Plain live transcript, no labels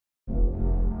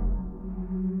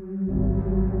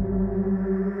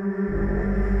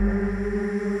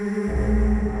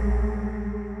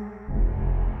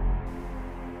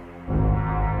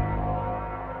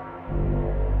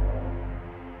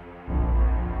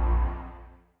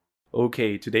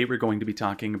Okay, today we're going to be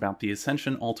talking about the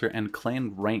Ascension Altar and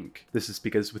Clan rank. This is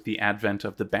because with the advent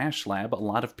of the Vash lab, a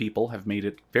lot of people have made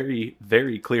it very,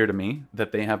 very clear to me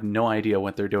that they have no idea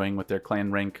what they're doing with their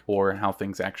clan rank or how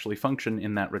things actually function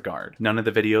in that regard. None of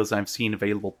the videos I've seen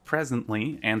available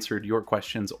presently answered your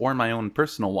questions or my own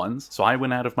personal ones, so I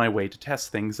went out of my way to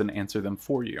test things and answer them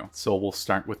for you. So we'll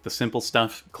start with the simple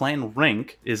stuff. Clan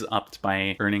rank is upped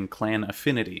by earning clan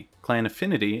affinity. Clan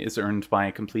affinity is earned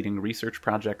by completing research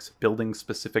projects, building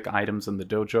specific items in the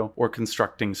dojo, or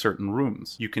constructing certain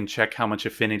rooms. You can check how much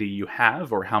affinity you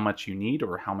have, or how much you need,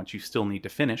 or how much you still need to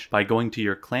finish by going to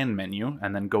your clan menu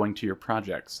and then going to your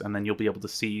projects, and then you'll be able to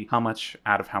see how much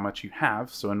out of how much you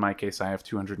have. So in my case I have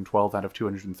 212 out of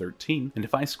 213, and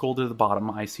if I scroll to the bottom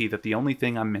I see that the only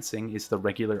thing I'm missing is the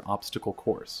regular obstacle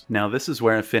course. Now this is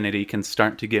where affinity can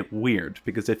start to get weird,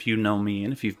 because if you know me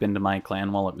and if you've been to my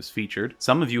clan while it was featured,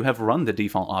 some of you have run the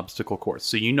default obstacle course,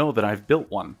 so you know that I've built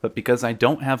one. But because I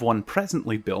don't have one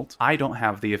presently built, I don't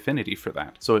have the affinity for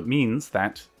that. So it means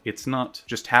that it's not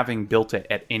just having built it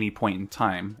at any point in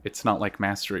time. It's not like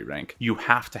mastery rank. You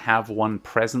have to have one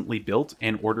presently built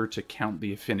in order to count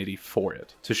the affinity for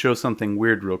it. To show something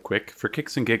weird real quick, for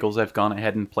kicks and giggles I've gone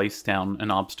ahead and placed down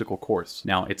an obstacle course.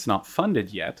 Now it's not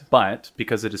funded yet, but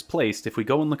because it is placed, if we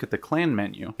go and look at the clan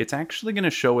menu, it's actually going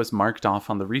to show as marked off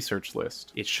on the research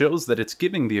list. It shows that it's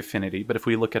giving the affinity, but if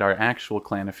we look at our actual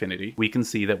clan affinity, we can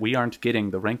see that we aren't getting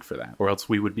the rank for that, or else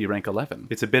we would be rank 11.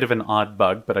 It's a bit of an odd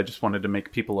bug, but I just wanted to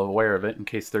make people aware of it in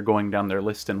case they're going down their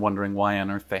list and wondering why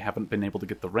on earth they haven't been able to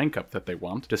get the rank up that they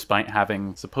want, despite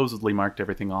having supposedly marked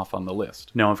everything off on the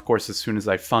list. Now, of course, as soon as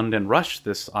I fund and rush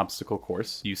this obstacle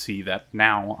course, you see that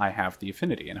now I have the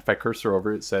affinity, and if I cursor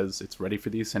over it says it's ready for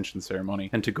the Ascension Ceremony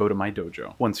and to go to my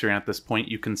dojo. Once you're at this point,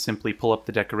 you can simply pull up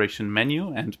the decoration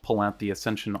menu and pull out the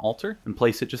Ascension Altar and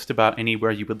place it just about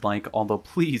anywhere you would like, although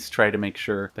please try to make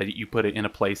sure that you put it in a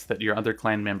place that your other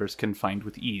clan members can find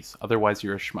with ease, otherwise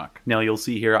you're a schmuck. Now you'll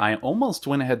see here I almost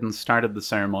went ahead and started the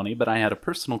ceremony, but I had a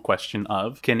personal question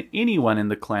of, can anyone in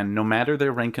the clan, no matter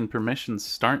their rank and permissions,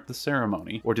 start the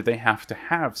ceremony, or do they have to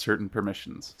have certain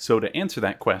permissions? So to answer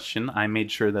that question, I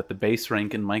made sure that the base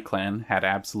rank in my clan had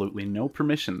absolutely no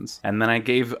permissions, and then I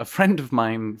gave a friend of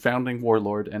mine founding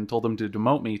warlord and told him to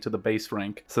demote me to the base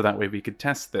rank, so that way we could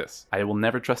test this. I will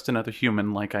never trust another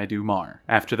human like I do Mar.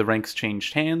 After the ranks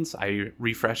changed hands, I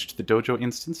refreshed the dojo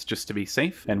instance just to be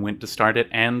safe, and went to start it,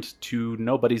 and to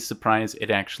nobody's surprise, it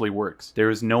actually works. There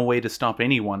is no way to stop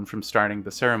anyone from starting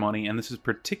the ceremony, and this is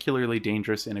particularly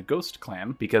dangerous in a ghost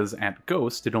clan, because at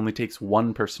Ghost, it only takes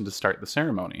one person to start the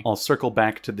ceremony. I'll circle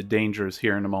back to the dangers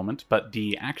here in a moment, but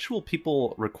the actual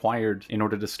people required in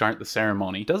order to start the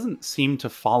ceremony doesn't seem to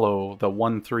follow the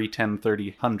 1, 3, 10,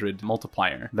 30, 100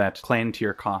 multiplier that clan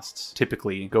tier costs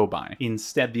typically go by.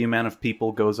 Instead, the amount of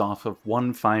people goes off of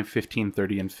 1, 5, 15,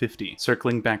 30, and 50.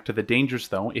 Circling back to the dangers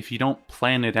though, if you don't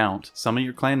plan it out, some of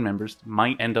your clan members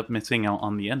might end up missing out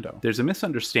on the endo. There's a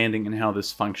misunderstanding in how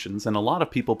this functions, and a lot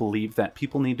of people believe that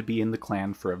people need to be in the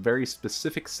clan for a very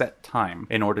specific set time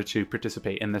in order to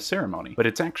participate in the ceremony. But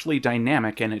it's actually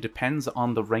dynamic, and it depends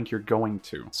on the rank you're going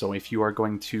to. So if you are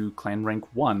going to clan rank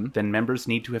 1, then members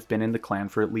need to have been in the clan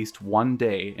for at least 1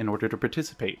 day in order to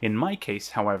participate. In my case,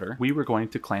 however, we were going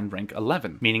to clan rank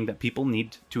 11, meaning that people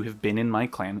need to have been in my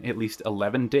clan at least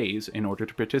 11 days in order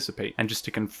to participate. And just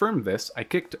to confirm this, I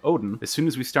kicked Odin as soon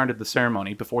as we started the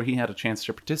ceremony before he had a chance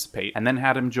to participate, and then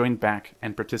had him join back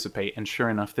and participate, and sure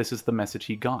enough, this is the message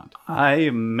he got. I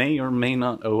may or may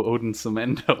not owe Odin some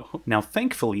endo. Now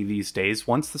thankfully these days,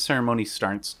 once the ceremony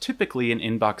starts, typically an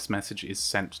inbox message is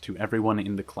sent to everyone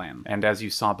in the clan. And as you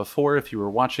saw before, if you were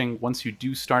watching, once you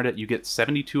do start it, you get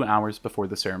 72 hours before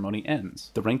the ceremony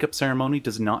ends. The rank up ceremony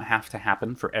does not have to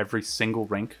happen for every single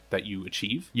rank that you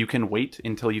achieve. You can wait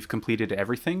until you've completed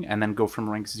everything, and then go from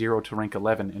rank 0 to rank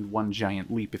 11 in one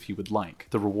giant leap if you would like.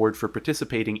 The reward for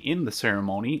participating in the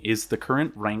ceremony is the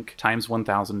current rank times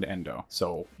 1000 endo.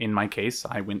 So in my case,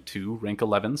 I went to rank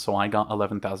 11, so I got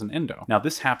 11,000 endo. Now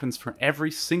this happens for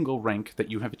every single rank that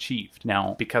you have achieved.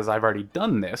 Now, because I've already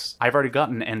done this, I've already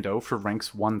gotten endo for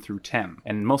ranks 1 through 10,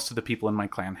 and most of the people in my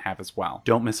clan have as well.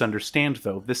 Don't misunderstand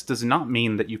though, this does not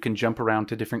mean that you can jump around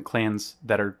to different clans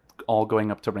that are all going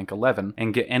up to rank 11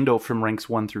 and get endo from ranks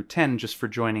 1 through 10 just for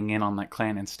joining in on that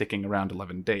clan and sticking around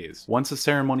 11 days. Once a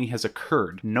ceremony has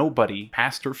occurred, nobody,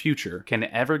 past or future, can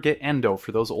ever get endo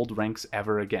for those old ranks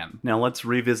ever again. Now let's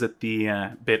revisit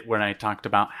the bit where I talked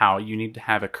about how you need to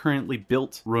have a currently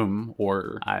built room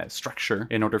or structure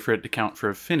in order for it to count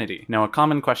for affinity. Now a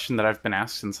common question that I've been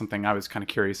asked, and something I was kind of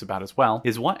curious about as well,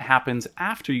 is what happens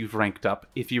after you've ranked up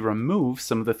if you remove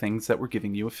some of the things that were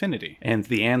giving you affinity? And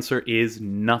the answer is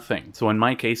nothing. thing. So in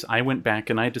my case, I went back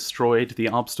and I destroyed the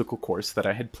obstacle course that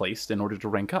I had placed in order to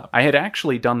rank up. I had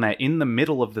actually done that in the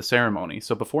middle of the ceremony,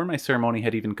 so before my ceremony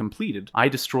had even completed, I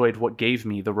destroyed what gave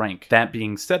me the rank. That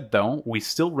being said though, we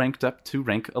still ranked up to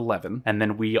rank 11, and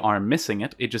then we are missing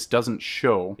it. It just doesn't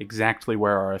show exactly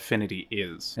where our affinity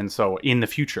is. And so in the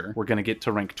future, we're going to get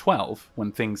to rank 12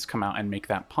 when things come out and make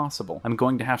that possible. I'm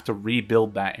going to have to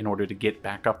rebuild that in order to get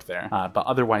back up there, but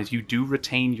otherwise you do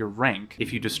retain your rank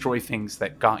if you destroy things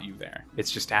that got you there.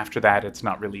 It's just after that it's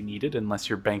not really needed unless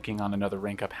you're banking on another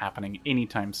rank up happening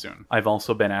anytime soon. I've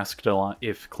also been asked a lot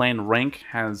if clan rank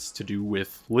has to do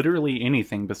with literally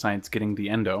anything besides getting the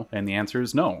endo, and the answer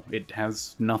is no. It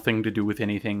has nothing to do with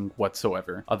anything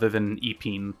whatsoever other than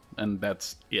EPing, and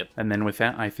that's it. And then with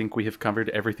that, I think we have covered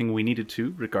everything we needed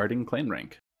to regarding clan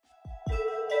rank.